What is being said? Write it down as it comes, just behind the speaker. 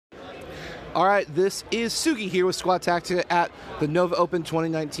All right, this is Sugi here with Squad Tactica at the Nova Open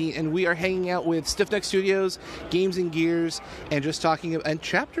 2019, and we are hanging out with Stiff Neck Studios, Games and Gears, and just talking and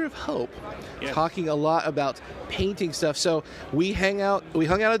Chapter of Hope, talking a lot about painting stuff. So we hung out at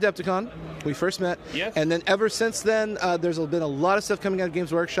Adepticon. We first met, and then ever since then, there's been a lot of stuff coming out of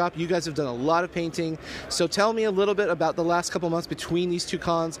Games Workshop. You guys have done a lot of painting. So tell me a little bit about the last couple months between these two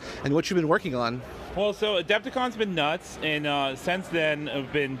cons and what you've been working on. Well, so Adepticon's been nuts, and since then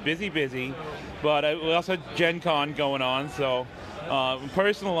I've been busy. But we also had Gen Con going on. So in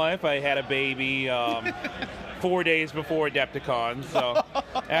personal life, I had a baby 4 days before Adepticon. So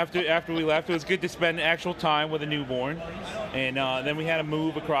after we left, it was good to spend actual time with a newborn. And then we had to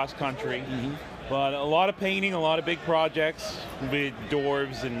move across country. But a lot of painting, a lot of big projects with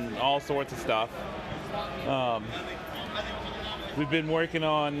dwarves and all sorts of stuff. We've been working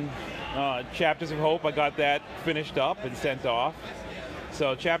on Chapters of Hope. I got that finished up and sent off.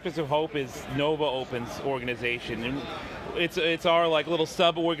 So Chapters of Hope is Nova Open's organization, and it's our like little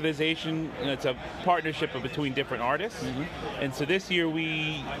sub-organization. It's a partnership between different artists. And so this year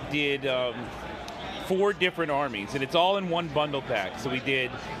we did 4 different armies, and it's all in one bundle pack. So we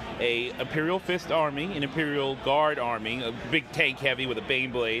did a Imperial Fist army, an Imperial Guard army, a big tank heavy with a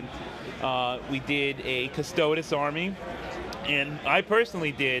Bane blade. We did a Custodes army, and I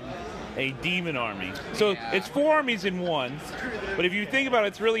personally did a demon army. So it's 4 armies in one, but if you think about it,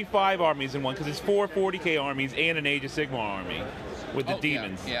 it's really 5 armies in one, because it's 4 40k armies and an Age of Sigmar army with the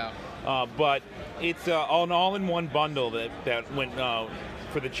demons. But it's an all-in-one bundle that went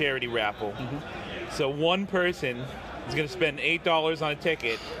for the charity raffle. So one person is going to spend $8 on a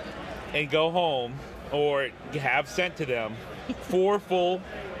ticket and go home, or have sent to them 4 full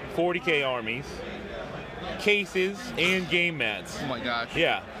 40k armies, cases, and game mats. Oh my gosh.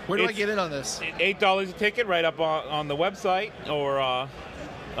 Yeah. Where do I get in on this? $8 a ticket right up on the website, or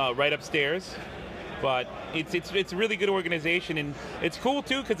right upstairs. But it's a really good organization, and it's cool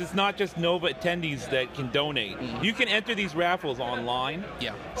too because it's not just Nova attendees that can donate. You can enter these raffles online.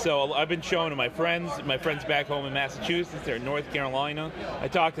 So I've been showing to my friends back home in Massachusetts, they're in North Carolina. I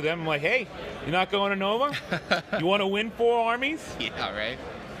talk to them. I'm like, hey, you're not going to Nova? You want to win 4 armies? Yeah, right.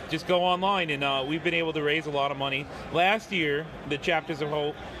 Just go online, and we've been able to raise a lot of money. Last year, the Chapters of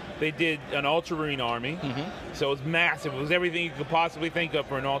Hope, they did an Ultramarine army, so it was massive. It was everything you could possibly think of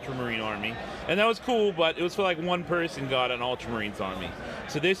for an Ultramarine army, and that was cool. But it was for like one person got an Ultramarines army.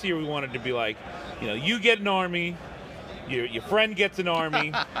 So this year we wanted to be like, you get an army, your friend gets an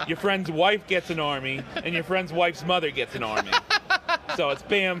army, your friend's wife gets an army, and your friend's wife's mother gets an army. So it's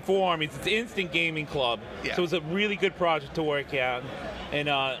bam, 4 armies. It's Instant Gaming Club. So it's a really good project to work out. And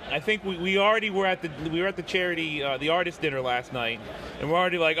I think we already were at the charity, the artist dinner last night, and we're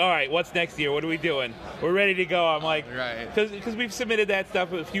already like, all right, what's next year? What are we doing? We're ready to go. I'm like, because we've submitted that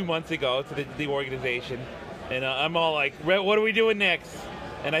stuff a few months ago to the organization, and I'm all like, what are we doing next?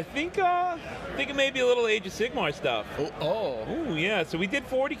 And I think it may be a little Age of Sigmar stuff. Oh yeah. So we did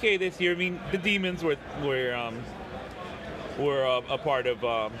 40k this year. I mean, the demons were a part of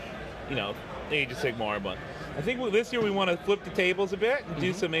Age of Sigmar, but I think this year we want to flip the tables a bit and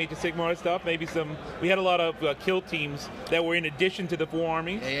do some Age of Sigmar stuff. Maybe we had a lot of kill teams that were in addition to the 4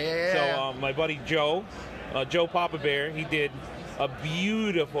 armies. So my buddy Joe Papa Bear, he did a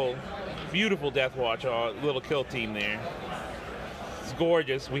beautiful Deathwatch little kill team there. It's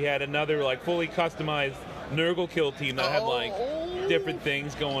gorgeous. We had another like fully customized Nurgle kill team that had like different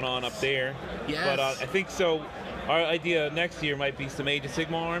things going on up there. But I think so. Our idea next year might be some Age of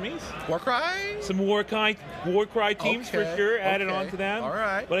Sigmar armies. Warcry? Some Warcry teams for sure, added on to them. All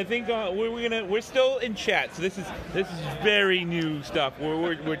right. But I think we're still in chat, so this is very new stuff.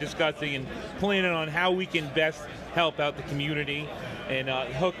 We're discussing and planning on how we can best help out the community and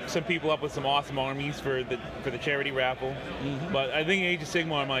hook some people up with some awesome armies for the charity raffle. But I think Age of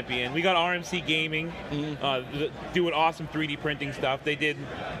Sigmar might be in. We got RMC Gaming doing awesome 3D printing stuff. They did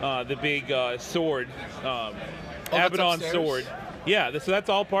the big sword. Abaddon sword. Yeah, so that's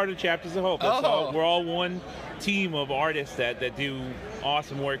all part of Chapters of Hope. We're all one team of artists that do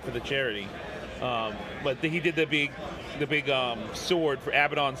awesome work for the charity. But he did the big sword for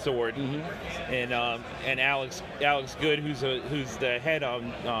Abaddon sword, and Alex Good, who's the head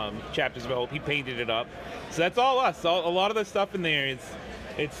on Chapters of Hope, he painted it up. So that's all us. A lot of the stuff in there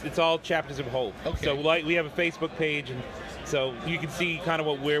it's all Chapters of Hope. So we have a Facebook page, and so you can see kind of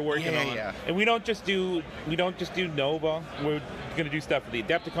what we're working on. And we don't just do Nova. We're going to do stuff for the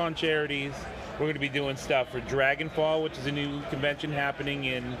Adepticon charities. We're going to be doing stuff for Dragonfall, which is a new convention happening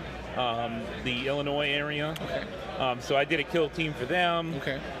in the Illinois area. So I did a kill team for them.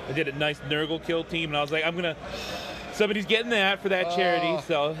 I did a nice Nurgle kill team, and I was like, somebody's getting that for that charity. Oh.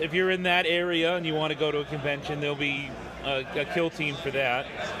 So if you're in that area and you want to go to a convention, there'll be a kill team for that.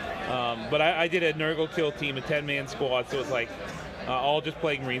 But I did a Nurgle kill team, a 10-man squad, so it's like all just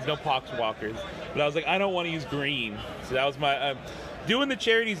playing Marines, no Poxwalkers. But I was like, I don't want to use green. So that was my... doing the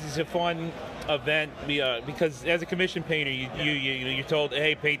charities is a fun event because as a commission painter, you're told,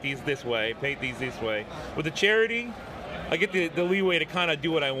 hey, paint these this way, paint these this way. With the charity, I get the leeway to kind of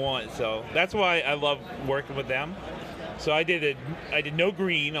do what I want. So that's why I love working with them. So I did no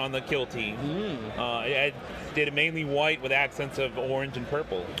green on the kill team. I did it mainly white with accents of orange and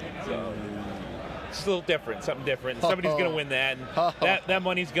purple. So it's a little different, something different. Somebody's going to win that. And that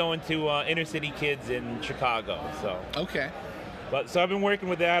money's going to inner city kids in Chicago. So Okay. So I've been working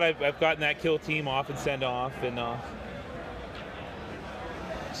with that. I've gotten that kill team off and sent off, and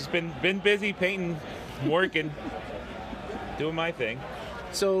just been busy painting, working, doing my thing.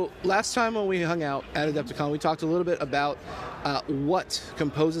 So last time when we hung out at Adepticon, we talked a little bit about what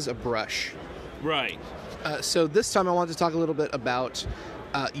composes a brush. Right. So this time I wanted to talk a little bit about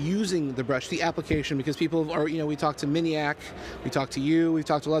using the brush, the application, because people are, we talked to Miniac, we talked to you, we've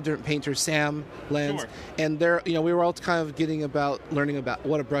talked to a lot of different painters, Sam, Lenz, Sure. and we were all kind of learning about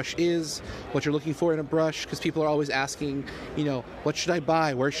what a brush is, what you're looking for in a brush, because people are always asking, what should I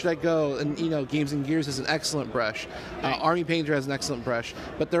buy, where should I go, and, Games and Gears is an excellent brush, Army Painter has an excellent brush,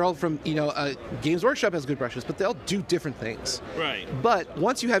 but they're all from, Games Workshop has good brushes, but they all do different things. Right. But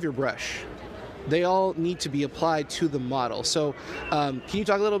once you have your brush, they all need to be applied to the model. So can you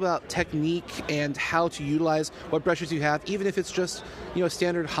talk a little about technique and how to utilize what brushes you have, even if it's just a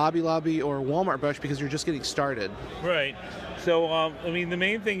standard Hobby Lobby or Walmart brush because you're just getting started? Right. So, the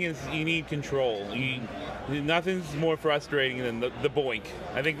main thing is you need control. Nothing's more frustrating than the boink.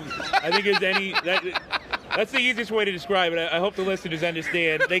 I think that's the easiest way to describe it. I hope the listeners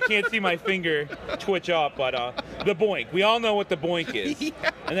understand. They can't see my finger twitch up, but the boink. We all know what the boink is. Yeah.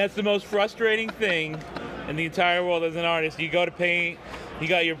 And that's the most frustrating thing in the entire world as an artist. You go to paint, you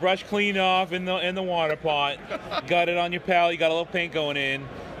got your brush cleaned off in the water pot, you got it on your palette, you got a little paint going in.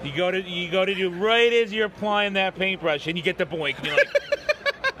 You go to do right as you're applying that paintbrush, and you get the boink. And you're like,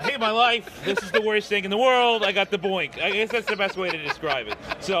 I hate my life. This is the worst thing in the world. I got the boink. I guess that's the best way to describe it.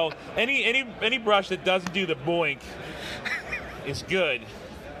 So any brush that doesn't do the boink is good,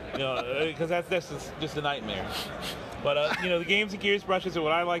 because that's just a nightmare. But the Games and Gears brushes are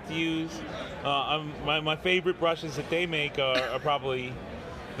what I like to use. My favorite brushes that they make are probably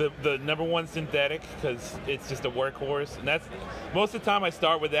the number one synthetic, because it's just a workhorse, and that's most of the time I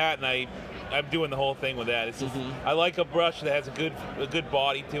start with that, and I'm doing the whole thing with that. It's just I like a brush that has a good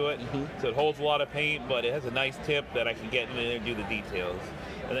body to it, so it holds a lot of paint, but it has a nice tip that I can get in there and do the details.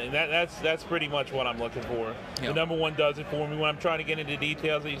 And that's pretty much what I'm looking for. Yep. The number one does it for me. When I'm trying to get into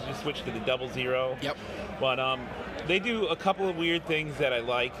details, I usually switch to the 00. Yep. But they do a couple of weird things that I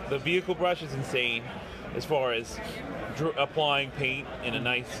like. The vehicle brush is insane as far as applying paint in a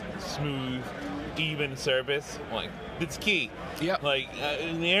nice, smooth, even surface. Like, it's key. Yep. Like,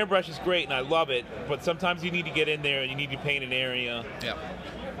 the airbrush is great and I love it, but sometimes you need to get in there and you need to paint an area. Yep.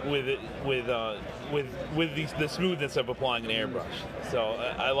 With the smoothness of applying an airbrush. So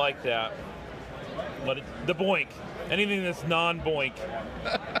I like that. But the boink, anything that's non-boink.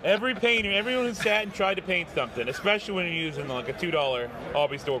 Every painter, everyone who's sat and tried to paint something, especially when you're using like a $2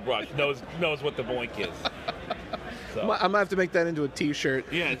 Hobby Store brush, knows what the boink is. So. I might have to make that into a T-shirt.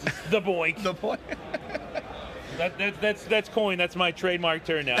 Yeah, it's the boink. The boink. That's coin. That's my trademark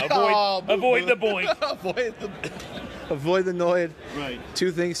term now. Avoid the boink. Avoid the Noid. Right.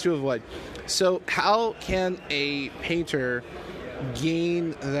 Two things to avoid. So how can a painter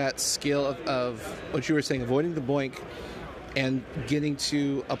gain that skill of what you were saying, avoiding the boink and getting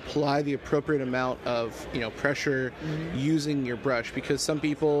to apply the appropriate amount of pressure using your brush? Because some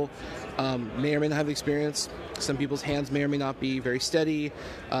people may or may not have the experience. Some people's hands may or may not be very steady.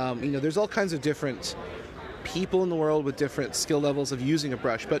 There's all kinds of different people in the world with different skill levels of using a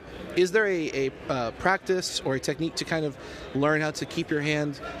brush, but is there a practice or a technique to kind of learn how to keep your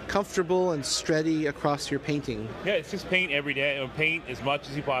hand comfortable and steady across your painting? Yeah, it's just paint every day, or paint as much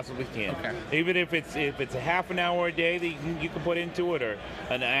as you possibly can. Okay. Even if it's a half an hour a day that you can put into it, or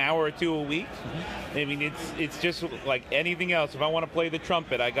an hour or two a week. I mean, it's just like anything else. If I want to play the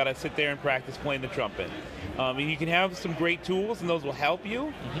trumpet, I got to sit there and practice playing the trumpet. And you can have some great tools, and those will help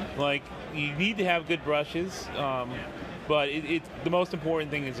you. Like, you need to have good brushes, but the most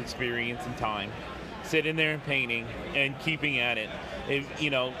important thing is experience and time. Sit in there and painting and keeping at it.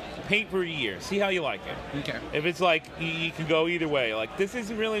 Paint for a year. See how you like it. Okay. If it's like you can go either way, like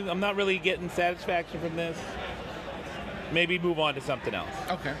I'm not really getting satisfaction from this, maybe move on to something else.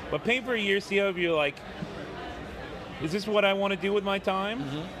 Okay. But paint for a year, see how you're like. is this what I want to do with my time?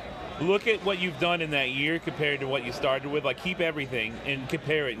 Look at what you've done in that year compared to what you started with. Like, keep everything and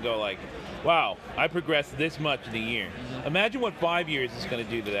compare it and go like, wow, I progressed this much in a year. Imagine what 5 years is going to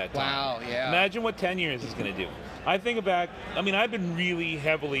do to that time. Wow, yeah. Imagine what 10 years is going to do. I think back, I mean, I've been really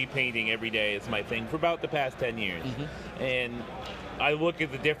heavily painting every day as my thing for about the past 10 years. And I look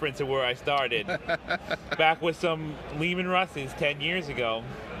at the difference of where I started back with some Lehman Russes 10 years ago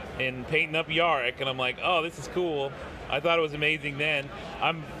and painting up Yarick, and I'm like, oh, this is cool. I thought it was amazing then.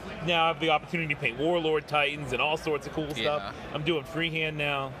 Now I have the opportunity to paint Warlord Titans and all sorts of cool stuff. I'm doing freehand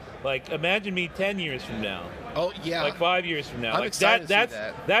now. Like, imagine me 10 years from now. Oh, yeah. Like 5 years from now. I'm like excited to see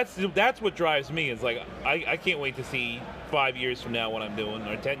that. That's what drives me. Is like, I can't wait to see 5 years from now what I'm doing,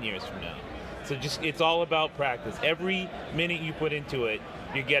 or 10 years from now. So it's all about practice. Every minute you put into it,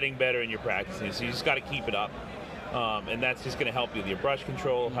 you're getting better and you're practicing. So you just got to keep it up. And that's just going to help you with your brush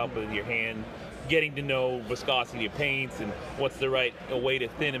control, help with your hand, getting to know viscosity of paints and what's the right way to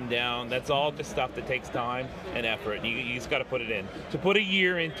thin them down. That's all just stuff that takes time and effort. You just got to put it in. So put a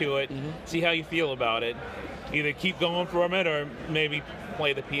year into it, see how you feel about it. Either keep going from it or maybe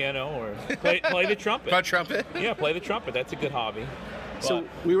play the piano or play the trumpet. Play trumpet? Yeah, play the trumpet. That's a good hobby. So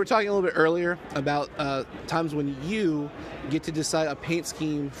we were talking a little bit earlier about times when you get to decide a paint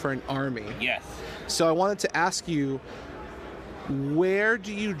scheme for an army. Yes. So I wanted to ask you, where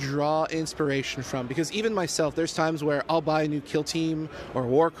do you draw inspiration from? Because even myself, there's times where I'll buy a new Kill Team or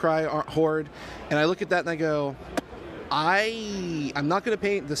Warcry or Horde, and I look at that and I go, I'm not going to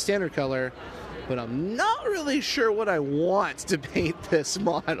paint the standard color, but I'm not really sure what I want to paint this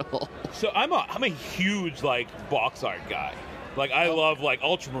model. So I'm a huge like box art guy. Like, I love like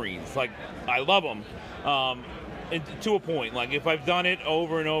Ultramarines. Like, I love them. And to a point, like if I've done it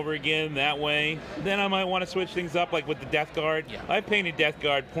over and over again that way, then I might want to switch things up, like with the Death Guard. I've painted Death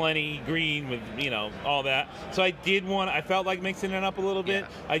Guard plenty, green with, all that. So I felt like mixing it up a little bit.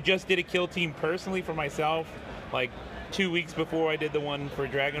 I just did a Kill Team personally for myself, like 2 weeks before I did the one for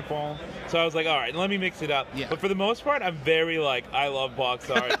Dragonfall. So I was like, all right, let me mix it up. But for the most part, I'm very I love box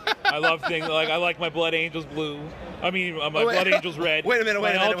art. I love things, like I like my Blood Angels blue. My Blood Angels red. Wait a minute.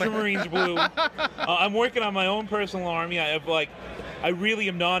 My Ultramarines blue. I'm working on my own personal army. I really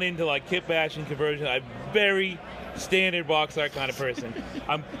am not into like kit bash and conversion. I'm very standard box art kind of person.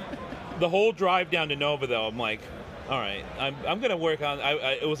 The whole drive down to Nova though, I'm like, all right, I'm gonna work on.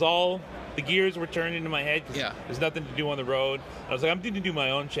 It was all. The gears were turned into my head because there's nothing to do on the road. I was like, I'm going to do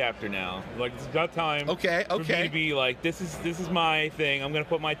my own chapter now. Like, it's about time for me to be like, this is my thing. I'm going to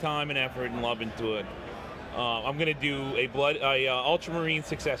put my time and effort and love into it. I'm going to do a Ultramarine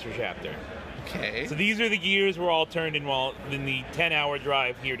successor chapter. Okay. So these are the gears were all turned in the 10-hour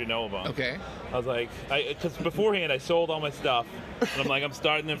drive here to Nova. Okay. I was like, because beforehand I sold all my stuff, and I'm like, I'm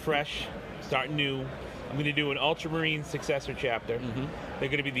starting them fresh, starting new. I'm going to do an Ultramarine successor chapter. They're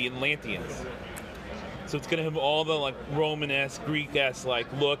going to be the Atlanteans. So it's going to have all the like Romanesque, Greek-esque like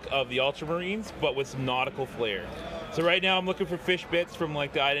look of the Ultramarines, but with some nautical flair. So right now I'm looking for fish bits from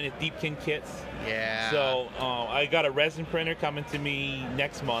like the Idoneth Deepkin kits. Yeah. So I got a resin printer coming to me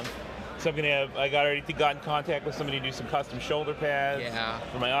next month. So I already got in contact with somebody to do some custom shoulder pads.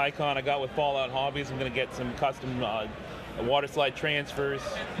 For my icon I got with Fallout Hobbies. I'm going to get some custom water slide transfers.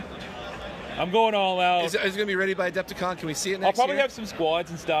 I'm going all out. Is it going to be ready by Adepticon? Can we see it next year? I'll probably have some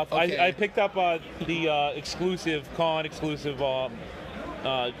squads and stuff. Okay. I picked up the exclusive Captain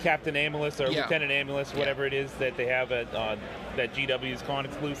Amulus or Lieutenant Amulus, whatever it is that they have at that GW's con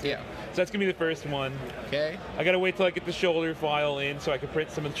exclusive. So that's going to be the first one. Okay. I got to wait till I get the shoulder file in so I can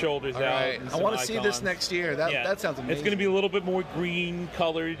print some of the shoulders out. I want to see this next year. That sounds amazing. It's going to be a little bit more green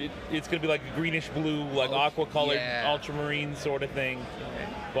colored. It's going to be like a greenish blue, like aqua colored ultramarine sort of thing.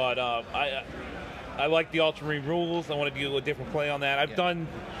 But I like the Ultramarine rules. I want to do a different play on that. I've done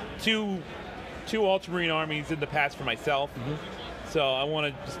two Ultramarine armies in the past for myself. So I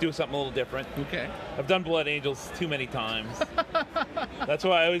want to just do something a little different. Okay. I've done Blood Angels too many times. That's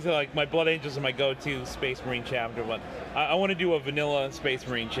why I always like my Blood Angels are my go-to Space Marine chapter. But I want to do a vanilla Space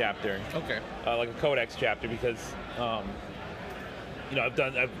Marine chapter. Okay. Like a Codex chapter because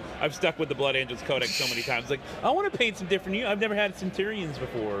I've stuck with the Blood Angels Codex so many times. Like, I want to paint some different. I've never had Centurions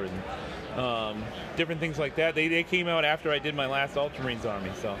before, and different things like that. They came out after I did my last Ultramarines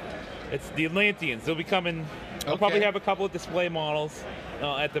army, so it's the Atlanteans. They'll be coming. I'll probably have a couple of display models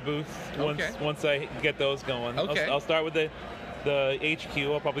at the booth once I get those going. I'll start with the HQ.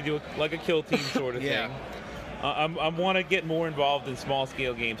 I'll probably do like a Kill Team sort of thing. I want to get more involved in small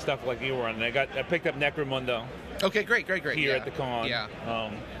scale games, stuff like you were on. I picked up Necromundo. Okay, great. Here at the con.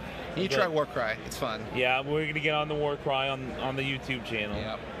 You try Warcry. It's fun. Yeah, we're going to get on the Warcry on the YouTube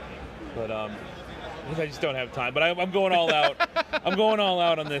channel. But because I just don't have time. But I'm going all out. I'm going all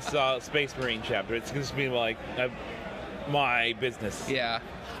out on this Space Marine chapter. It's going to be like my business. Yeah.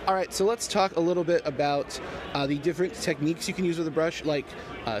 All right, so let's talk a little bit about the different techniques you can use with a brush, like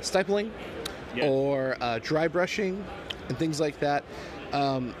stippling or dry brushing and things like that.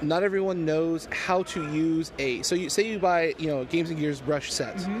 Not everyone knows how to use so you say you buy, Games and Gears brush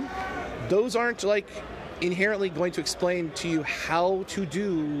sets. Mm-hmm. Those aren't like inherently going to explain to you how to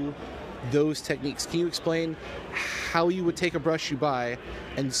do those techniques. Can you explain how you would take a brush you buy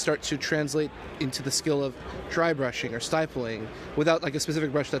and start to translate into the skill of dry brushing or stippling without like a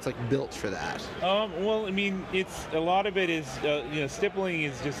specific brush that's like built for that? Well, I mean, it's a lot of it is stippling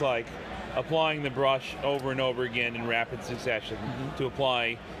is just like applying the brush over and over again in rapid succession to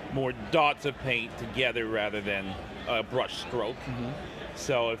apply more dots of paint together rather than a brush stroke.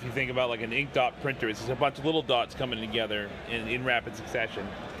 So if you think about like an ink dot printer, it's just a bunch of little dots coming together in rapid succession.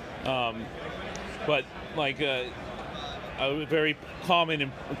 But like a very common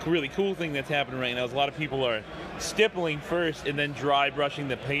and really cool thing that's happening right now is a lot of people are stippling first and then dry brushing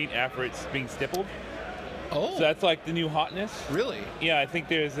the paint after it's being stippled. Oh, so that's like the new hotness. Really? Yeah, I think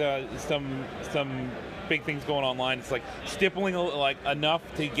there's some big things going online. It's like stippling like enough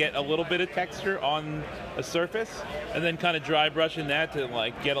to get a little bit of texture on a surface, and then kind of dry brushing that to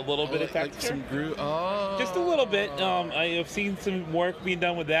like get a little bit of texture. Like some groove. Oh, just a little bit. I have seen some work being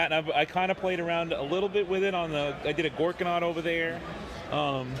done with that, and I kind of played around a little bit with it I did a Gorkanaut over there.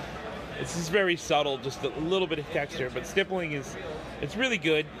 It's just very subtle, just a little bit of texture, but stippling it's really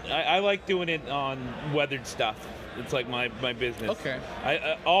good. I like doing it on weathered stuff. It's like my business. Okay.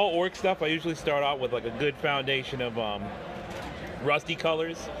 All orc stuff, I usually start out with like a good foundation of rusty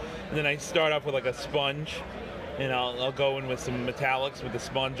colors, and then I start off with like a sponge, and I'll go in with some metallics with the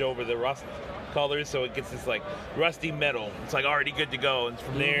sponge over the rust colors, so it gets this like rusty metal. It's like already good to go, and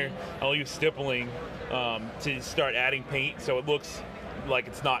from there I'll use stippling to start adding paint, so it looks like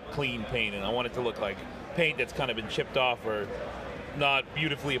it's not clean paint, and I want it to look like paint that's kind of been chipped off or not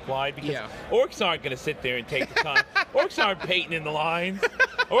beautifully applied, because orcs aren't going to sit there and take the time. Orcs aren't painting in the lines.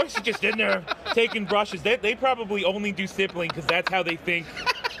 Orcs are just in there taking brushes. They probably only do stippling because that's how they think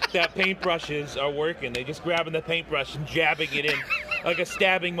that paintbrushes are working. They're just grabbing the paintbrush and jabbing it in like a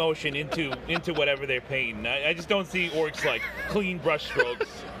stabbing motion into whatever they're painting. I just don't see orcs like clean brush strokes.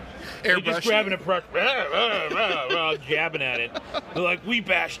 They're just grabbing a brush, jabbing at it. They're like, we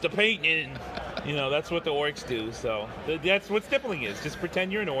bashed the paint in. That's what the orcs do. So that's what stippling is. Just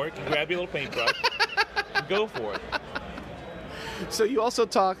pretend you're an orc and grab your little paintbrush and go for it. So you also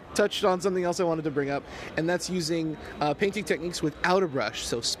touched on something else I wanted to bring up, and that's using painting techniques without a brush.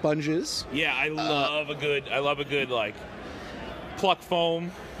 So sponges. Yeah, I love a good like pluck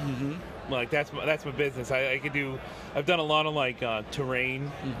foam. Like that's my business. I've done a lot of like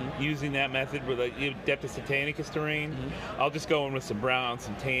terrain using that method with like Adeptus Titanicus terrain. I'll just go in with some browns,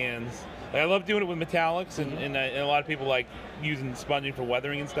 some tans. I love doing it with metallics, and a lot of people like using sponging for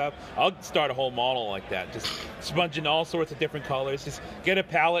weathering and stuff. I'll start a whole model like that, just sponging all sorts of different colors. Just get a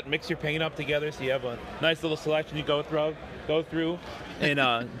palette, mix your paint up together so you have a nice little selection you go through,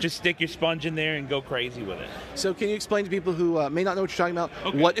 and just stick your sponge in there and go crazy with it. So can you explain to people who may not know what you're talking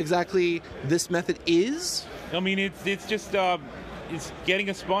about what exactly this method is? I mean, it's just it's getting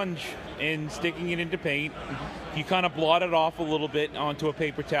a sponge and sticking it into paint. You kind of blot it off a little bit onto a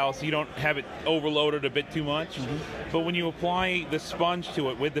paper towel so you don't have it overloaded a bit too much. But when you apply the sponge to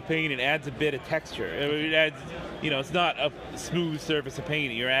it with the paint, it adds a bit of texture. It adds, it's not a smooth surface of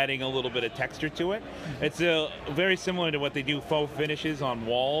paint. You're adding a little bit of texture to it. It's very similar to what they do faux finishes on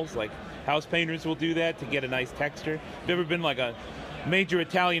walls. Like house painters will do that to get a nice texture. Have you ever been like a major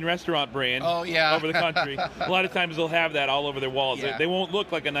Italian restaurant brand over the country? A lot of times they'll have that all over their walls. Yeah. They won't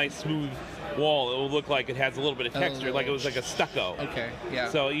look like a nice smooth wall. It will look like it has a little bit of texture, like it was like a stucco. Okay, yeah.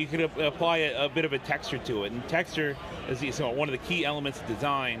 So you could apply a bit of a texture to it, and texture is one of the key elements of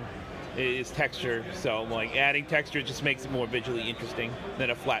design is texture. So like adding texture just makes it more visually interesting than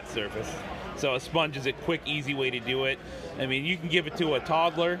a flat surface. So a sponge is a quick, easy way to do it. I mean, you can give it to a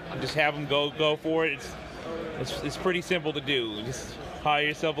toddler and just have them go for it. It's pretty simple to do. Just hire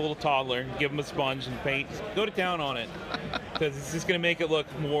yourself a little toddler, give them a sponge and paint. Go to town on it, because it's just going to make it look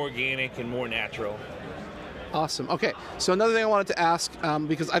more organic and more natural. Awesome. Okay, so another thing I wanted to ask,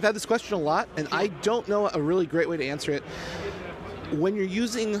 because I've had this question a lot, and I don't know a really great way to answer it. When you're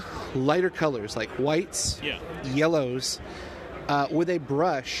using lighter colors like whites, yellows, with a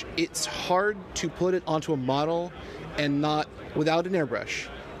brush, it's hard to put it onto a model and not without an airbrush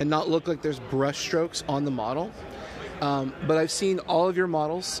and not look like there's brush strokes on the model. But I've seen all of your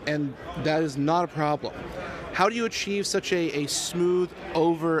models, and that is not a problem. how do you achieve such a smooth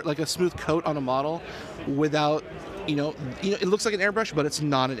a smooth coat on a model without, it looks like an airbrush, but it's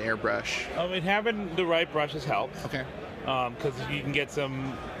not an airbrush? Having the right brushes helps. Okay. Because you can get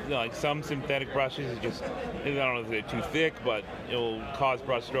some synthetic brushes, I don't know if they're too thick, but it'll cause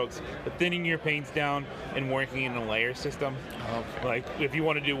brush strokes. But thinning your paints down and working in a layer system. Okay. Like if you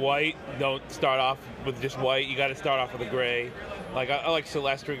want to do white, don't start off with just white. You got to start off with a gray. Like I like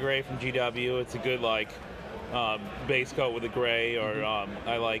Celestra Gray from GW. It's a good base coat with a gray. Or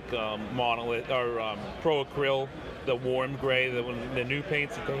I like Monolith or Pro Acryl, the warm gray, the new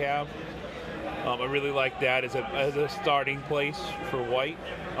paints that they have. I really like that as a starting place for white.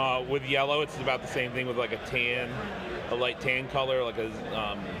 With yellow, it's about the same thing with like a light tan color, like a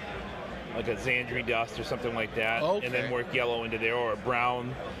Xandri dust or something like that, okay. And then work yellow into there, or a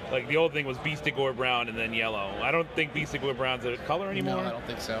brown. Like the old thing was Beastigore brown and then yellow. I don't think Beastigore brown's a color anymore. No, I don't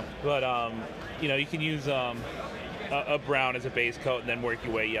think so. But you can use a brown as a base coat and then work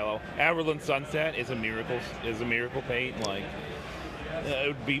your way yellow. Averland Sunset is a miracle paint. It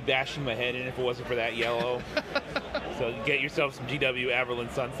would be bashing my head in if it wasn't for that yellow. So get yourself some GW Averland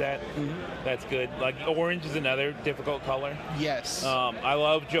Sunset. Mm-hmm. That's good. Like orange is another difficult color. Yes. I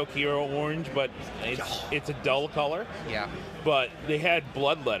love Jokiro orange, but it's a dull color. Yeah. But they had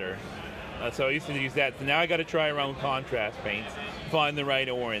Bloodletter, so I used to use that. So now I got to try around contrast paints, find the right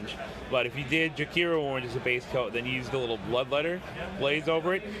orange. But if you did Jokiro orange as a base coat, then you used a little Bloodletter glaze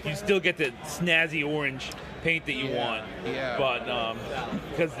over it, you still get the snazzy orange paint that you want. Yeah. But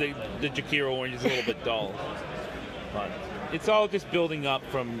because the Jokiro orange is a little bit dull. But it's all just building up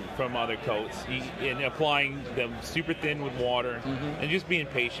from other coats and applying them super thin with water, and just being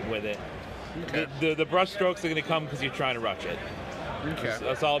patient with it. Okay. The brush strokes are going to come because you're trying to rush it. Okay.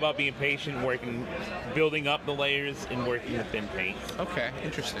 It's all about being patient, building up the layers, and working with thin paints. Okay,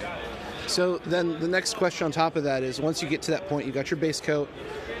 interesting. So then the next question on top of that is, once you get to that point, you got your base coat,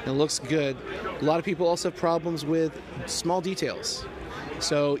 and it looks good. A lot of people also have problems with small details.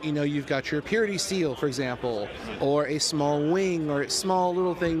 So, you've got your purity seal, for example, or a small wing, or small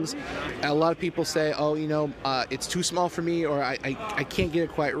little things. A lot of people say, it's too small for me, or I can't get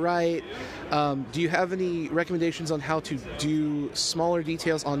it quite right. Do you have any recommendations on how to do smaller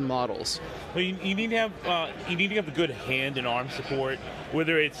details on models? Well, you need to have the good hand and arm support.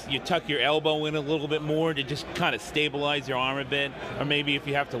 Whether it's you tuck your elbow in a little bit more to just kind of stabilize your arm a bit, or maybe if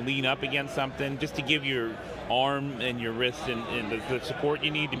you have to lean up against something, just to give your arm and your wrist and the support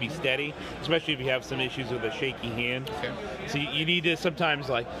you need to be steady, especially if you have some issues with a shaky hand. Okay. So you need to sometimes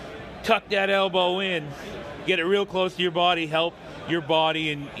tuck that elbow in, get it real close to your body, help your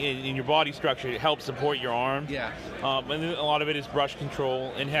body and your body structure help support your arm. Yeah. And then a lot of it is brush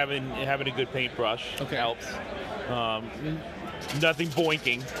control, and having a good paintbrush helps. Nothing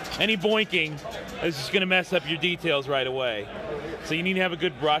boinking. Any boinking is just going to mess up your details right away. So you need to have a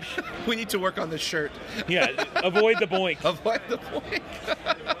good brush. We need to work on this shirt. Yeah, avoid the boink. Avoid the boink.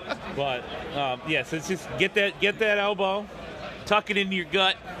 But so it's just get that elbow, tuck it into your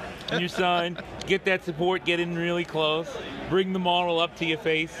gut and your sign, get that support, get in really close, bring the model up to your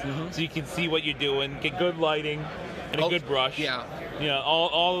face so you can see what you're doing, get good lighting and a good brush. Yeah.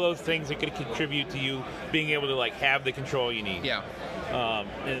 All of those things are going to contribute to you being able to have the control you need. Yeah.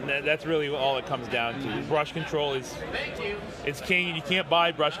 And that's really all it comes down to. Brush control is king, and you can't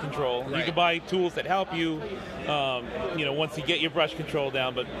buy brush control. Right. You can buy tools that help you, once you get your brush control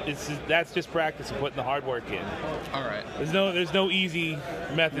down. But that's just practice and putting the hard work in. All right. There's no easy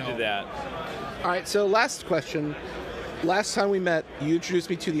method to that. All right. So last question. Last time we met, you introduced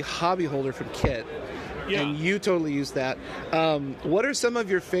me to the hobby holder from Kit. Yeah. And you totally use that. What are some of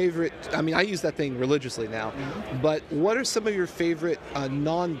your favorite, I use that thing religiously now, but what are some of your favorite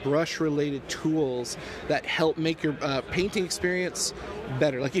non-brush related tools that help make your painting experience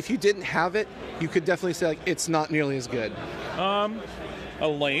better? Like if you didn't have it, you could definitely say it's not nearly as good. A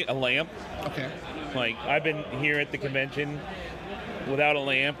lamp. Okay. I've been here at the convention without a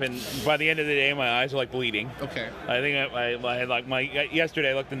lamp, and by the end of the day, my eyes are bleeding. Okay. I think I had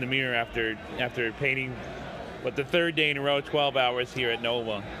yesterday I looked in the mirror after painting, the third day in a row, 12 hours here at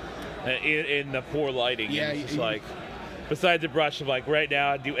Nova, in the poor lighting. Yeah. It's just besides the brush, right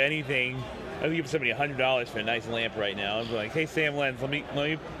now I'd do anything. I'd give somebody $100 for a nice lamp right now. I'd be like, hey Sam Lenz, let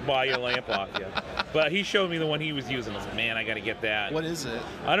me buy your lamp off you. But he showed me the one he was using. I was like, man, I got to get that. What is it?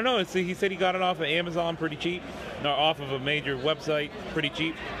 I don't know. He said he got it off of Amazon pretty cheap, or off of a major website pretty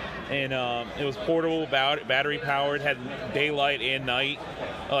cheap. And it was portable, battery powered, had daylight and night.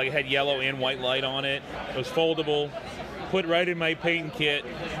 It had yellow and white light on it. It was foldable. Put right in my painting kit.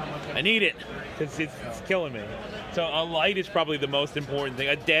 I need it because it's killing me. So a light is probably the most important thing.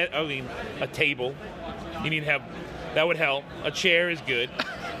 A table. You need to have, that would help. A chair is good.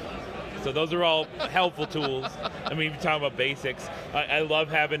 So those are all helpful tools. I mean, if you're talking about basics, I love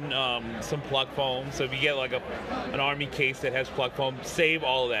having some plug foam. So if you get like an Army case that has plug foam, save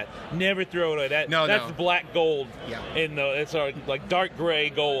all of that. Never throw it away. That's black gold. Yeah. It's like dark gray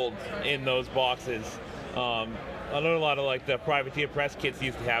gold in those boxes. I know a lot of like the privateer press kits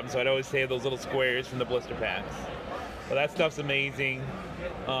used to have them, so I'd always save those little squares from the blister packs. But that stuff's amazing.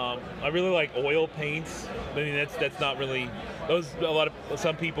 I really like oil paints. I mean, that's not really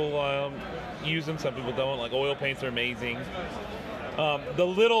some people use them, some people don't. Like oil paints are amazing. The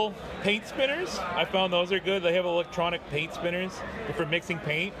little paint spinners, I found those are good. They have electronic paint spinners for mixing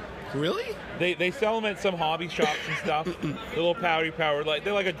paint. Really? They sell them at some hobby shops and stuff. The little powdery power,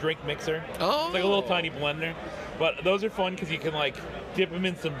 they're like a drink mixer. Oh. It's like a little tiny blender. But those are fun because you can like dip them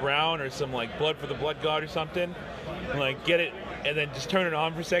in some brown or some like blood for the blood god or something, and like get it, and then just turn it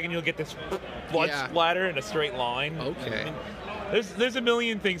on for a second. You'll get this blood splatter in a straight line. Okay. I mean, there's a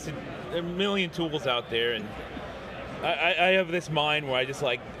million things, a million tools out there, and I have this mind where I just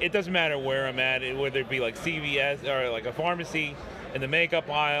like, it doesn't matter where I'm at, whether it be like CVS or like a pharmacy in the makeup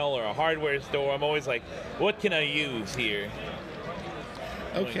aisle or a hardware store. I'm always like, what can I use here?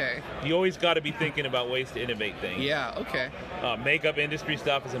 Okay. Like, you always got to be thinking about ways to innovate things. Yeah, okay. Makeup industry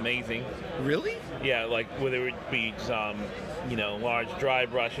stuff is amazing. Really? Yeah, like whether it be large dry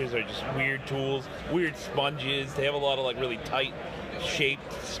brushes or just weird tools, weird sponges. They have a lot of like really tight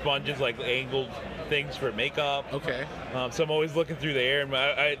shaped sponges, like angled things for makeup. Okay. So I'm always looking through there, and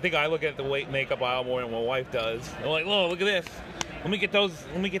I think I look at the makeup aisle more than my wife does. I'm like, oh, look at this. Let me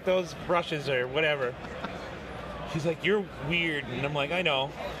get those brushes or whatever. She's like, you're weird, and I'm like, I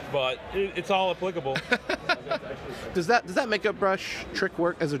know, but it's all applicable. Does that makeup brush trick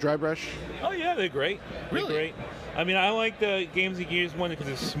work as a dry brush? Oh yeah, they're great. Really? They're great. I mean, I like the Games and Gears one because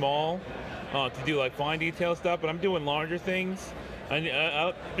it's small to do like fine detail stuff, but I'm doing larger things.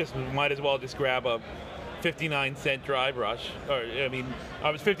 I just might as well just grab a 59-cent dry brush, or I mean, I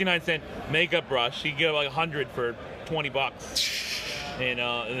was 59-cent makeup brush. You get like 100 for $20. And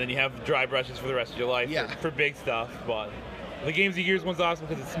then you have dry brushes for the rest of your life for big stuff. But the Games of Gears one's awesome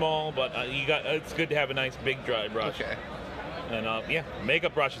because it's small, but it's good to have a nice big dry brush. Okay. And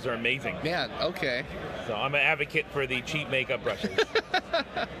makeup brushes are amazing. Man, okay. So I'm an advocate for the cheap makeup brushes.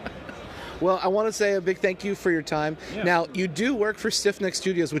 Well, I want to say a big thank you for your time. Yeah. Now, you do work for Stiff Neck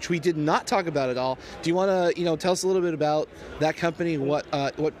Studios, which we did not talk about at all. Do you want to, tell us a little bit about that company, what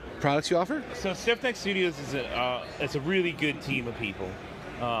products you offer? So Stiff Neck Studios is it's a really good team of people.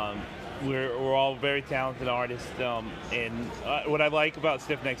 We're all very talented artists, and what I like about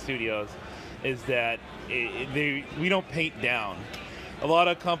Stiff Neck Studios is that we don't paint down. A lot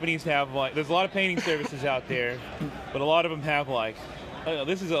of companies have there's a lot of painting services out there, but a lot of them have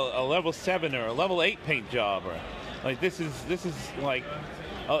this is a level 7 or a level 8 paint job, or like this is like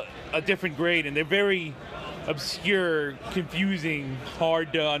a different grade, and they're very obscure, confusing,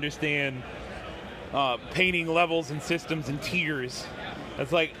 hard to understand painting levels and systems and tiers.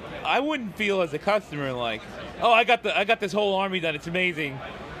 It's like I wouldn't feel as a customer like, oh, I got this whole army done. It's amazing.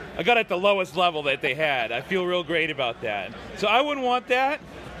 I got it at the lowest level that they had. I feel real great about that. So I wouldn't want that.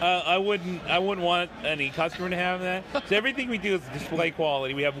 I wouldn't want any customer to have that. So everything we do is display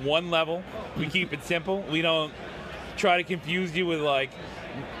quality. We have one level. We keep it simple. We don't try to confuse you with like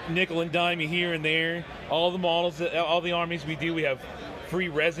nickel and dime here and there. All the models, all the armies we do, we have free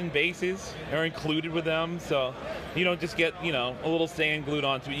resin bases are included with them. So you don't just get a little sand glued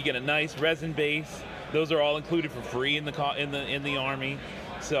onto it. You get a nice resin base. Those are all included for free in the army.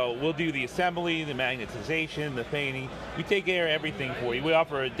 So we'll do the assembly, the magnetization, the painting. We take care of everything for you. We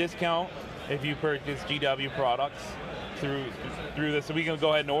offer a discount if you purchase GW products through this. So we can go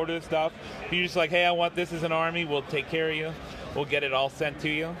ahead and order the stuff. If you're just like, hey, I want this as an army, we'll take care of you. We'll get it all sent to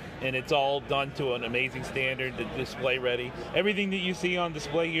you, and it's all done to an amazing standard, the display ready. Everything that you see on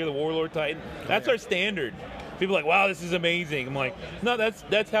display here, the Warlord Titan, that's our standard. People are like, wow, this is amazing. I'm like, no,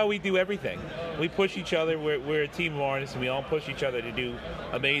 that's how we do everything. We push each other. We're a team of artists, and we all push each other to do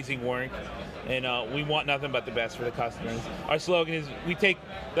amazing work. And we want nothing but the best for the customers. Our slogan is, we take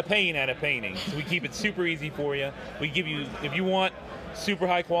the pain out of painting. So we keep it super easy for you. We give you, if you want super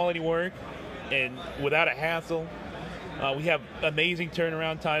high quality work and without a hassle, we have amazing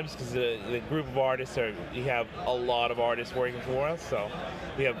turnaround times because the group of artists we have a lot of artists working for us, so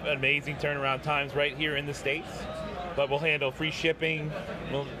we have amazing turnaround times right here in the States. But we'll handle free shipping.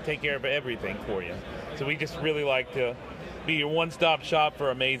 We'll take care of everything for you. So we just really like to be your one-stop shop for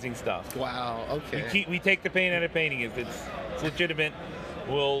amazing stuff. Wow. Okay. We take the pain out of painting. If it's legitimate,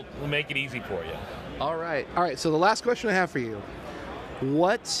 we'll make it easy for you. All right. So the last question I have for you: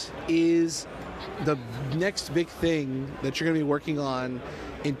 what is the next big thing that you're going to be working on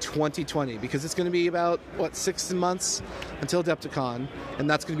in 2020, because it's going to be about 6 months until Adepticon, and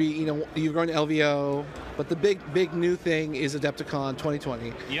that's going to be, you're going to LVO, but the big new thing is Adepticon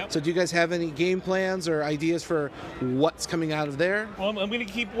 2020. Yep. So do you guys have any game plans or ideas for what's coming out of there? Well, I'm going to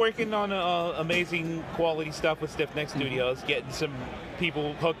keep working on amazing quality stuff with Stiff Neck Studios, getting some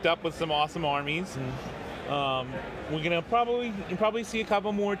people hooked up with some awesome armies, and we're going to probably see a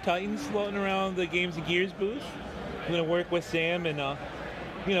couple more Titans floating around the Games and Gears booth. I'm going to work with Sam and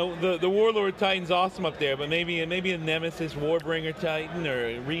the Warlord Titan's awesome up there, but maybe a Nemesis Warbringer Titan or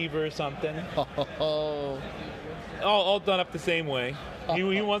a Reaver or something. All done up the same way.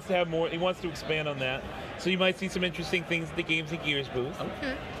 He wants to have more. He wants to expand on that. So you might see some interesting things at the Games and Gears booth.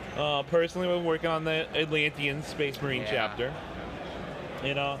 Okay. Personally, we're working on the Atlantean Space Marine chapter.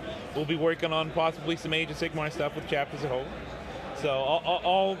 And we'll be working on possibly some Age of Sigmar stuff with chapters at home. So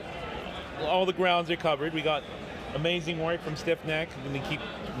all the grounds are covered. We got amazing work from Stiff Neck. I'm going to keep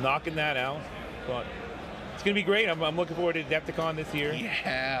knocking that out. But it's going to be great. I'm looking forward to Adepticon this year.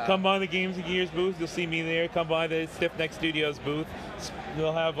 Yeah. Come by the Games and Gears booth. You'll see me there. Come by the Stiff Neck Studios booth.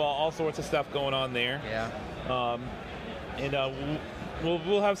 We'll have all sorts of stuff going on there. Yeah. And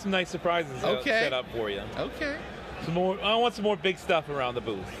we'll have some nice surprises set up for you. Okay. I want some more big stuff around the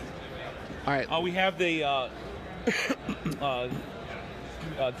booth. All right. We have the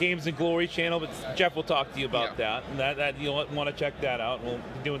Games and Glory channel, but Jeff will talk to you about that. And that you'll want to check that out. We'll be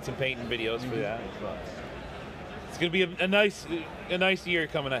doing some painting videos for that. But it's going to be a nice year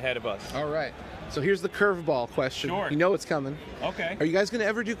coming ahead of us. All right. So here's the curveball question. Sure. You know it's coming. Okay. Are you guys going to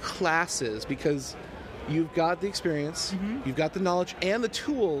ever do classes? Because you've got the experience, you've got the knowledge and the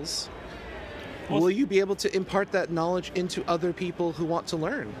tools. Will you be able to impart that knowledge into other people who want to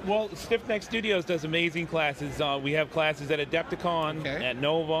learn? Well, Stiff Neck Studios does amazing classes. We have classes at Adepticon, at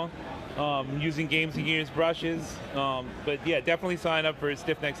Nova, using Games and Gears brushes. But yeah, definitely sign up for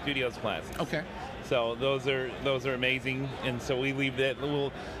Stiff Neck Studios classes. Okay. So those are amazing, and so we leave that.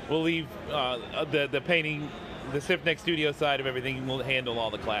 We'll leave the painting, the Stiff Neck Studio side of everything. We'll handle all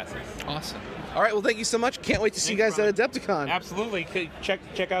the classes. Awesome. All right. Well, thank you so much. Can't wait to see you guys at Adepticon. Absolutely.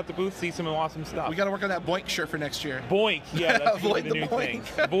 Check out the booth. See some awesome stuff. We got to work on that Boink shirt for next year. Boink. Yeah. That's Avoid the the new boink.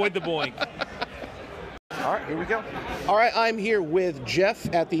 thing. Avoid the boink. All right, here we go. All right, I'm here with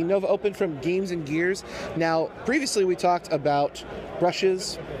Jeff at the Nova Open from Games and Gears. Now, previously we talked about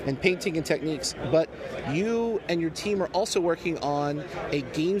brushes and painting and techniques, but you and your team are also working on a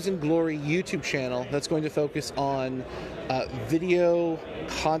Games and Glory YouTube channel that's going to focus on video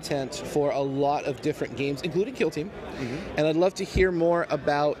content for a lot of different games, including Kill Team. And I'd love to hear more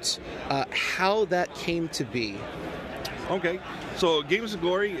about how that came to be. Okay, so Games and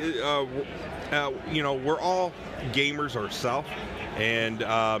Glory, we're all gamers ourselves, and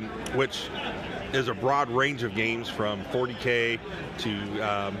which is a broad range of games from 40K to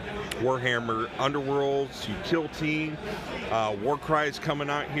Warhammer Underworlds to Kill Team. Warcry is coming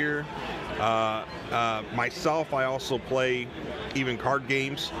out here. Myself, I also play even card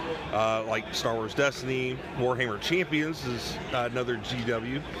games like Star Wars Destiny. Warhammer Champions is another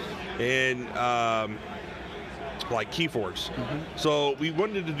GW. And like Keyforge. So we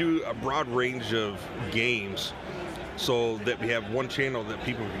wanted to do a broad range of games so that we have one channel that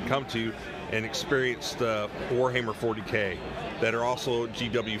people can come to and experience the Warhammer 40K that are also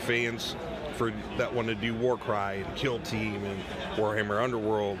GW fans that want to do Warcry and Kill Team and Warhammer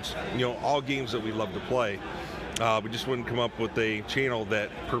Underworlds, all games that we love to play. We just wouldn't come up with a channel that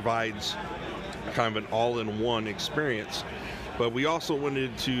provides kind of an all-in-one experience. But we also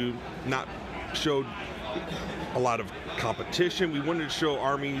wanted to not show a lot of competition. We wanted to show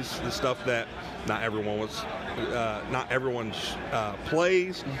armies the stuff that not everyone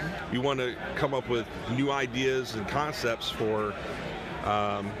plays. We want to come up with new ideas and concepts for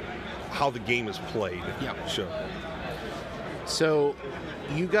how the game is played. Yeah. Sure. So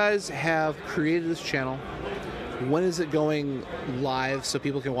you guys have created this channel. When is it going live so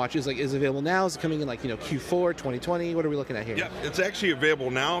people can watch it? Is it available now? Is it coming in Q4 2020? What are we looking at here? Yeah, it's actually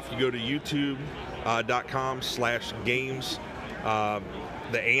available now. If you go to youtube.com/games,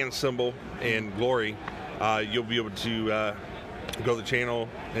 the and symbol and Glory, you'll be able to go to the channel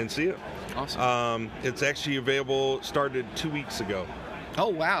and see it. Awesome. It's actually available, started 2 weeks ago. Oh,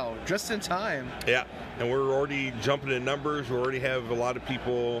 wow. Just in time. Yeah. And we're already jumping in numbers. We already have a lot of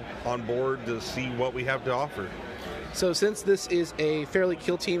people on board to see what we have to offer. So since this is a fairly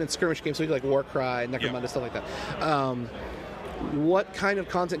Kill Team and skirmish game, so you like Warcry, Necromunda, stuff like that, what kind of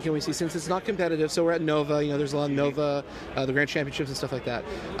content can we see since it's not competitive? So we're at Nova, there's a lot of Nova, the Grand Championships and stuff like that.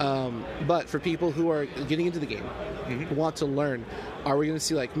 But for people who are getting into the game, want to learn, are we going to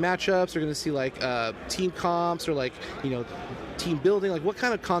see like matchups? We're going to see like team comps or like, team building? Like what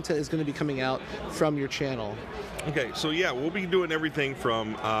kind of content is going to be coming out from your channel? Okay, so yeah, we'll be doing everything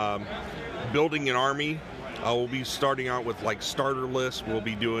from building an army. We'll be starting out with like starter lists. We will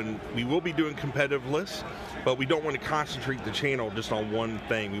be doing competitive lists, but we don't want to concentrate the channel just on one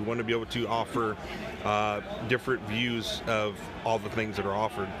thing. We want to be able to offer different views of all the things that are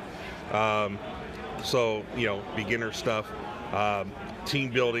offered. So beginner stuff,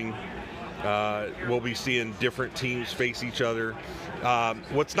 team building. We'll be seeing different teams face each other.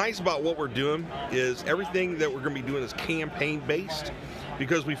 What's nice about what we're doing is everything that we're going to be doing is campaign based,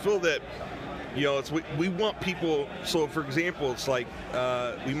 because we feel that we want people. So for example, it's like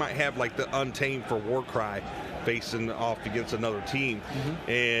we might have like the Untamed for Warcry facing off against another team,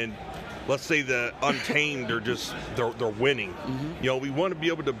 and let's say the Untamed they're winning. We want to be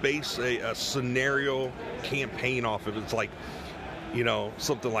able to base a scenario campaign off of it. It's like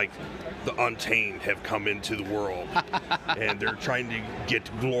something like the Untamed have come into the world and they're trying to get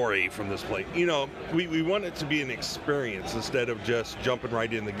glory from this place. We want it to be an experience instead of just jumping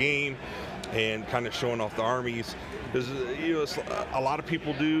right in the game and kind of showing off the armies. Because a lot of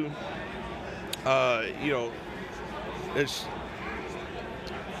people do. It's.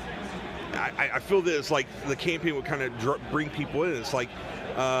 I feel that it's like the campaign would kind of bring people in. It's like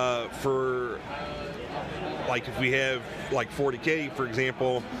for like if we have like 40K, for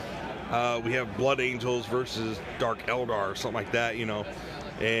example, we have Blood Angels versus Dark Eldar or something like that,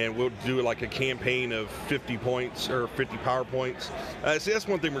 and we'll do like a campaign of 50 points or 50 power points. See, that's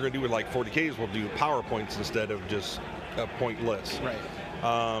one thing we're going to do with like 40K is we'll do power points instead of just a point list. Right.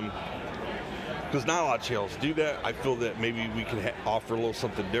 Because not a lot of channels do that. I feel that maybe we can offer a little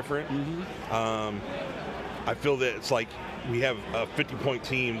something different. I feel that it's like we have a 50-point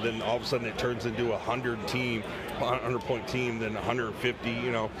team, then all of a sudden it turns into a 100-point team, then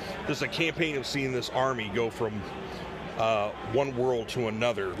 150. Just a campaign of seeing this army go from one world to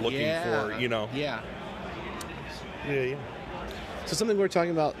another, looking for, Yeah. So something we were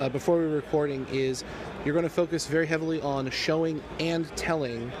talking about before we were recording is you're going to focus very heavily on showing and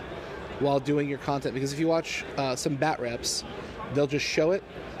telling while doing your content, because if you watch some bat reps, they'll just show it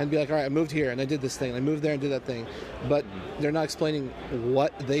and be like, all right, I moved here and I did this thing, and I moved there and did that thing, but they're not explaining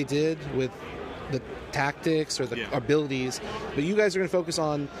what they did with the tactics or the abilities. But you guys are going to focus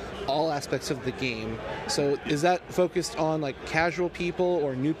on all aspects of the game. So is that focused on like casual people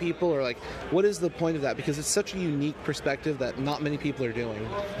or new people, or like what is the point of that? Because it's such a unique perspective that not many people are doing.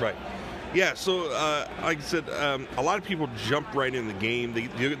 Right. Yeah, so like I said, a lot of people jump right in the game.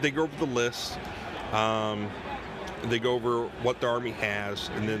 They go over the list, they go over what the army has,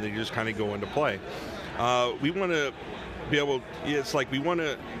 and then they just kind of go into play. We want to be able, it's like we want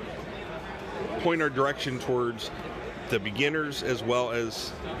to point our direction towards the beginners as well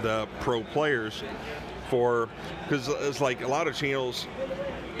as the pro players, because it's like a lot of channels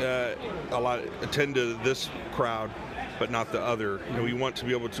attend to this crowd but not the other. We want to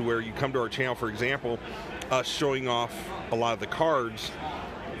be able to where you come to our channel, for example, us showing off a lot of the cards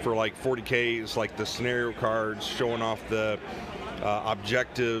for like 40Ks, like the scenario cards, showing off the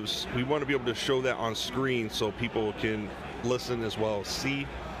objectives. We want to be able to show that on screen so people can listen as well as see.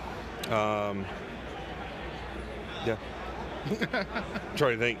 Yeah. I'm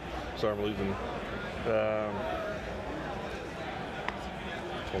trying to think. Sorry, I'm losing.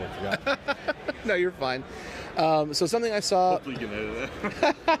 Totally forgot. No, you're fine. So something I saw. Hopefully you can edit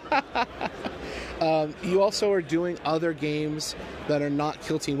that. You also are doing other games that are not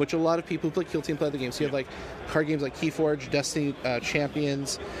Kill Team, which a lot of people who play Kill Team play the games. So you have like card games like Keyforge, Destiny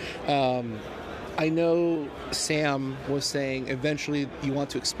Champions. I know Sam was saying eventually you want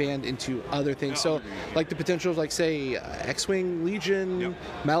to expand into other things. So like the potential of like say X-Wing Legion,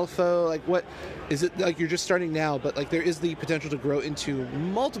 Malifaux, like what is it, like you're just starting now, but like there is the potential to grow into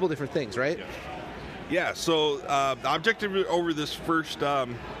multiple different things, right? Yeah, so the objective over this first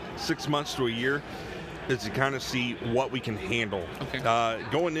 6 months to a year is to kind of see what we can handle. Okay.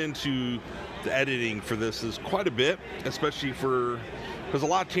 Going into the editing for this is quite a bit, especially because a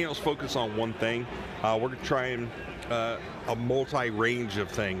lot of channels focus on one thing. We're trying a multi-range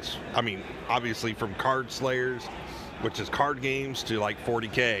of things. I mean, obviously from Card Slayers, which is card games, to like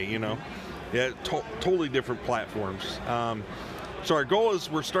 40K, Yeah, totally different platforms. So our goal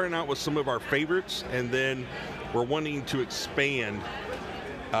is we're starting out with some of our favorites, and then we're wanting to expand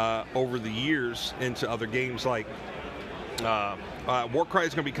over the years into other games like Warcry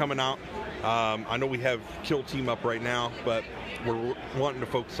is going to be coming out I know we have Kill Team up right now, but we're wanting to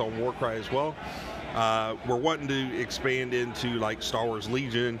focus on Warcry as well. We're wanting to expand into like Star Wars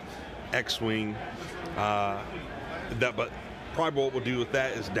Legion, X-Wing, but probably what we'll do with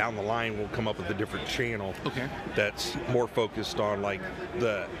that is down the line we'll come up with a different channel that's more focused on like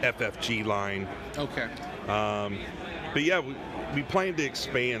the FFG line. But yeah, we plan to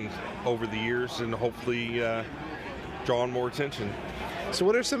expand over the years and hopefully draw on more attention. So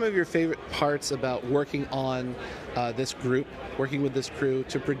what are some of your favorite parts about working on this group, working with this crew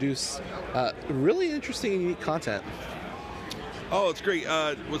to produce really interesting and unique content? Oh, it's great.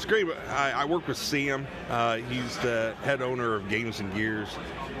 What's great, I work with Sam. He's the head owner of Games and Gears.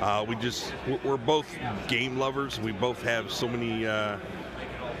 We're both game lovers. We both have so many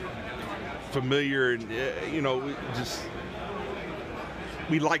familiar and,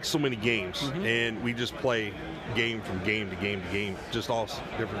 we like so many games, and we just play game from game to game to game, just all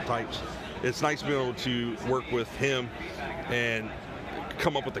different types. It's nice to be able to work with him and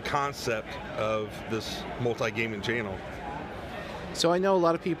come up with the concept of this multi-gaming channel. So I know a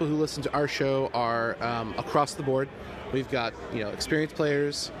lot of people who listen to our show are across the board. We've got experienced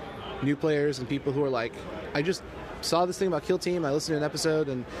players, new players, and people who are like, I just saw this thing about Kill Team, I listened to an episode,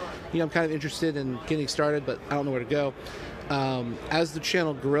 and I'm kind of interested in getting started, but I don't know where to go. As the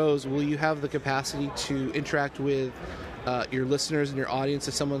channel grows, will you have the capacity to interact with your listeners and your audience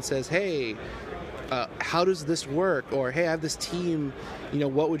if someone says, hey, how does this work? Or, hey, I have this team,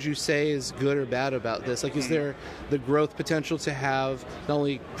 what would you say is good or bad about this? Like, is there the growth potential to have not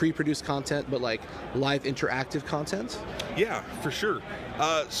only pre-produced content, but like live interactive content? Yeah, for sure.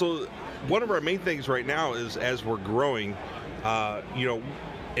 So one of our main things right now is as we're growing,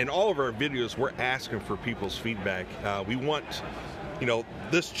 in all of our videos, we're asking for people's feedback. We want,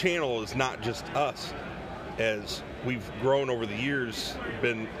 this channel is not just us. As we've grown over the years,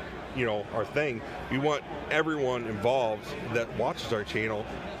 been, our thing. We want everyone involved that watches our channel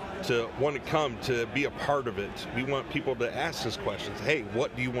to want to come to be a part of it. We want people to ask us questions. Hey,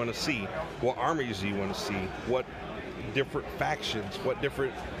 what do you want to see? What armies do you want to see? What different factions? What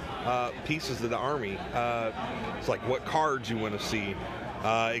different pieces of the army? It's like what cards you want to see.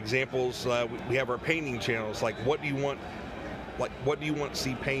 Examples, we have our painting channels. Like, what do you want to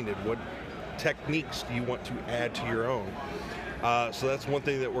see painted? What techniques do you want to add to your own? So that's one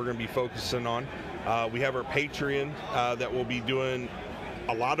thing that we're going to be focusing on. We have our Patreon that will be doing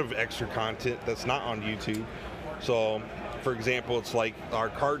a lot of extra content that's not on YouTube. So, for example, it's like our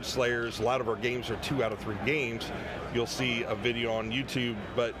Card Slayers. A lot of our games are 2 out of 3 games. You'll see a video on YouTube,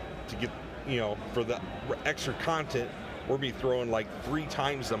 but to get, for the extra content, we'll be throwing like 3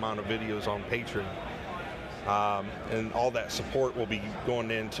 times the amount of videos on Patreon. And all that support will be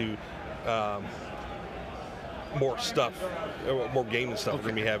going into more stuff, more gaming stuff. We're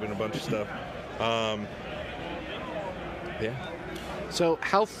going to be having a bunch of stuff. Yeah. So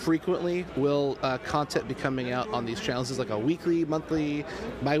how frequently will content be coming out on these channels? Is it like a weekly, monthly,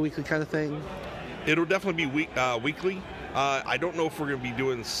 bi-weekly kind of thing? It'll definitely be weekly. I don't know if we're going to be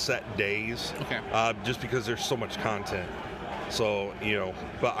doing set days, just because there's so much content. So,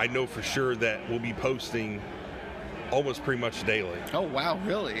 but I know for sure that we'll be posting almost pretty much daily. Oh, wow,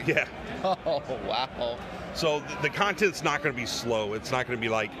 really? Yeah. Oh, wow. So the content's not going to be slow. It's not going to be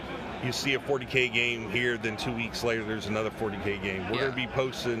like you see a 40K game here, then 2 weeks later there's another 40K game. We're going to be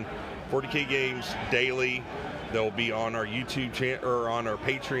posting 40K games daily. They'll be on our YouTube channel or on our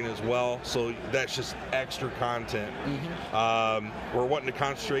Patreon as well. So that's just extra content. We're wanting to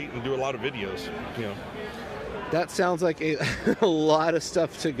concentrate and do a lot of videos. That sounds like a lot of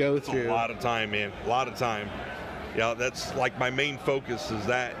stuff to go through. A lot of time, man. A lot of time. Yeah, that's like my main focus is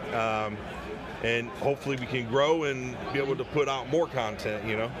that. And hopefully we can grow and be able to put out more content,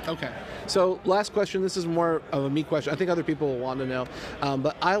 Okay. So last question. This is more of a me question. I think other people will want to know.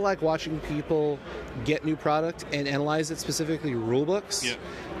 But I like watching people get new product and analyze it, specifically rule books. Yeah.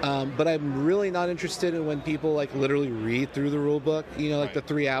 But I'm really not interested in when people like literally read through the rule book, like the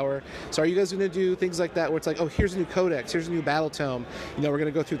 3-hour. So are you guys going to do things like that where it's like, oh, here's a new codex, here's a new battle tome. We're going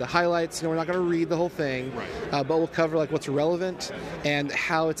to go through the highlights. We're not going to read the whole thing, but we'll cover like what's relevant and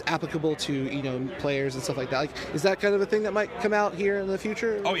how it's applicable to, players and stuff like that. Like, is that kind of a thing that might come out here in the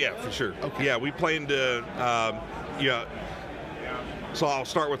future? Oh, yeah, for sure. Okay. Yeah, we plan to, so I'll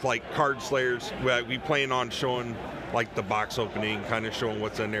start with like Card Slayers. We plan on showing like the box opening, kind of showing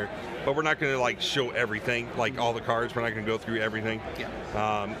what's in there, but we're not going to like show everything, like all the cards. We're not going to go through everything.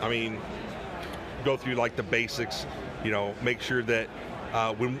 Yeah. Go through like the basics, make sure that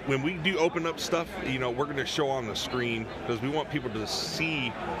when we do open up stuff, we're going to show on the screen because we want people to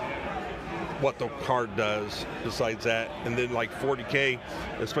see what the card does besides that. And then like 40K,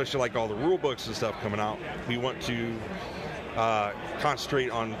 especially like all the rule books and stuff coming out, we want to concentrate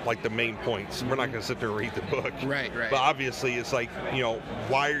on like the main points. We're not going to sit there and read the book. Right. But obviously it's like,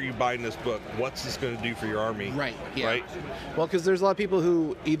 why are you buying this book? What's this going to do for your army? Right. Yeah. Right. Well, because there's a lot of people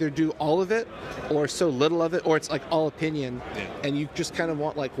who either do all of it or so little of it, or it's like all opinion. Yeah. And you just kind of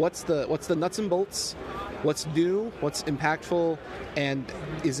want like, what's the nuts and bolts? What's new? What's impactful? And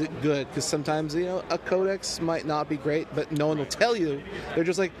is it good? Because sometimes, a codex might not be great, but no one will tell you. They're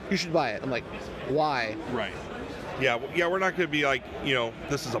just like, you should buy it. I'm like, why? Right. Yeah, we're not going to be like,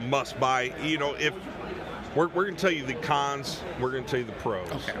 this is a must buy. If we're going to tell you the cons, we're going to tell you the pros.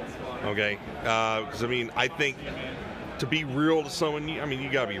 Okay. Because I think to be real to someone, you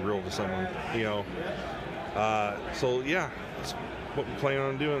got to be real to someone. So yeah, that's what we plan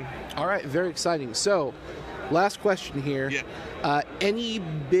on doing. All right, very exciting. So, last question here. Yeah. Any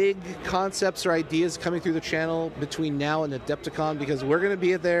big concepts or ideas coming through the channel between now and Adepticon? Because we're going to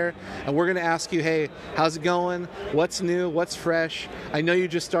be there, and we're going to ask you, hey, how's it going? What's new? What's fresh? I know you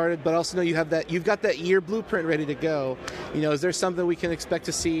just started, but I also know you've got that year blueprint ready to go. Is there something we can expect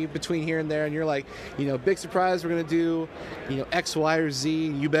to see between here and there? And you're like, big surprise, we're going to do, X, Y, or Z.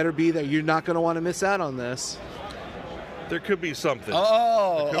 You better be there. You're not going to want to miss out on this. There could be something.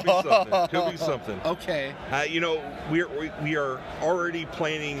 Oh, Could be something. Okay. We are already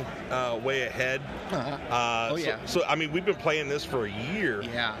planning way ahead. Yeah. So we've been playing this for a year.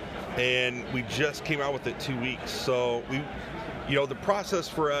 Yeah. And we just came out with it 2 weeks. So the process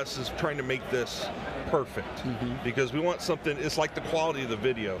for us is trying to make this perfect because we want something. It's like the quality of the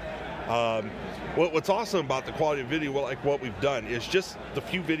video. What's awesome about the quality of video, like what we've done, is just the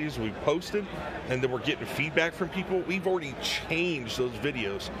few videos we've posted, and then we're getting feedback from people. We've already changed those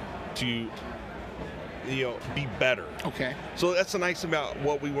videos to, be better. Okay. So that's the nice about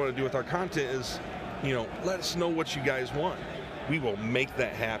what we want to do with our content is, let us know what you guys want. We will make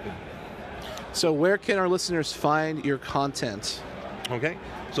that happen. So where can our listeners find your content? Okay.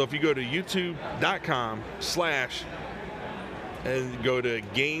 So if you go to youtube.com/ and go to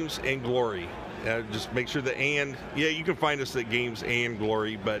Games and Glory. Just make sure you can find us at Games and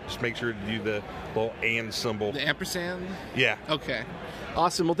Glory, but just make sure to do the little and symbol. The ampersand? Yeah. Okay.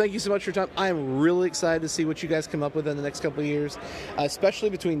 Awesome. Well, thank you so much for your time. I am really excited to see what you guys come up with in the next couple of years, especially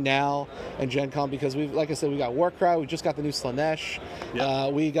between now and Gen Con, because like I said, we got Warcry, we just got the new Slaanesh,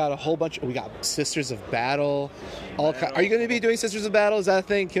 we got a whole bunch, we got Sisters of Battle. Are you going to be doing Sisters of Battle? Is that a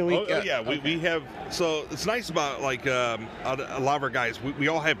thing? Can we? We have. So it's nice about like a lot of our guys. We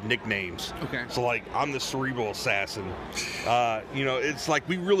all have nicknames. Okay. So like I'm the Cerebral Assassin. It's like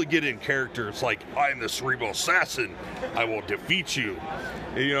we really get in character. It's like I'm the Cerebral Assassin. I will defeat you.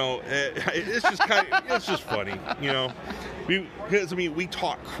 It's just it's just funny. We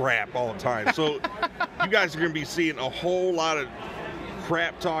talk crap all the time. So you guys are going to be seeing a whole lot of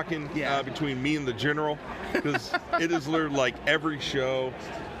crap talking between me and the General, because it is literally like every show.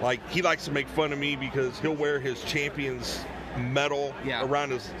 Like, he likes to make fun of me because he'll wear his champion's medal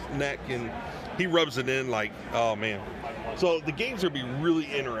around his neck, and he rubs it in like, oh man. So the games are going to be really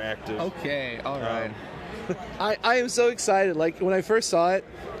interactive. Okay, all right. I am so excited. Like, when I first saw it,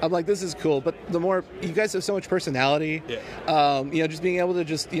 I'm like, this is cool. But the more, you guys have so much personality. Yeah. Just being able to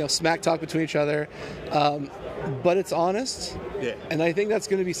just, smack talk between each other. But it's honest. Yeah. And I think that's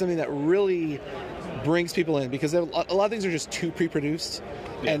going to be something that really brings people in, because a lot of things are just too pre-produced.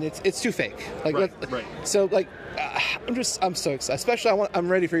 Yeah. And it's too fake. Like, right. So, like, I'm so excited. Especially, I'm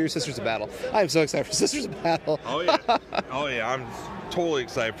ready for your Sisters of Battle. I am so excited for Sisters of Battle. Oh yeah, I'm totally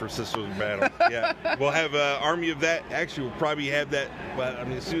excited for Sisters of Battle. Yeah, we'll have an army of that. Actually, we'll probably have that. But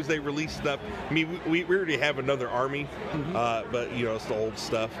as soon as they release stuff, we already have another army, but it's the old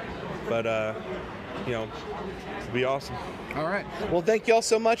stuff. But it'll be awesome. All right. Well, thank y'all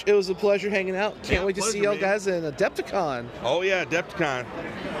so much. It was a pleasure hanging out. Can't wait to see y'all guys in Adepticon. Oh yeah, Adepticon.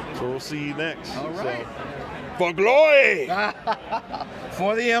 So we'll see you next. All right. For glory!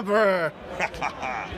 For the Emperor!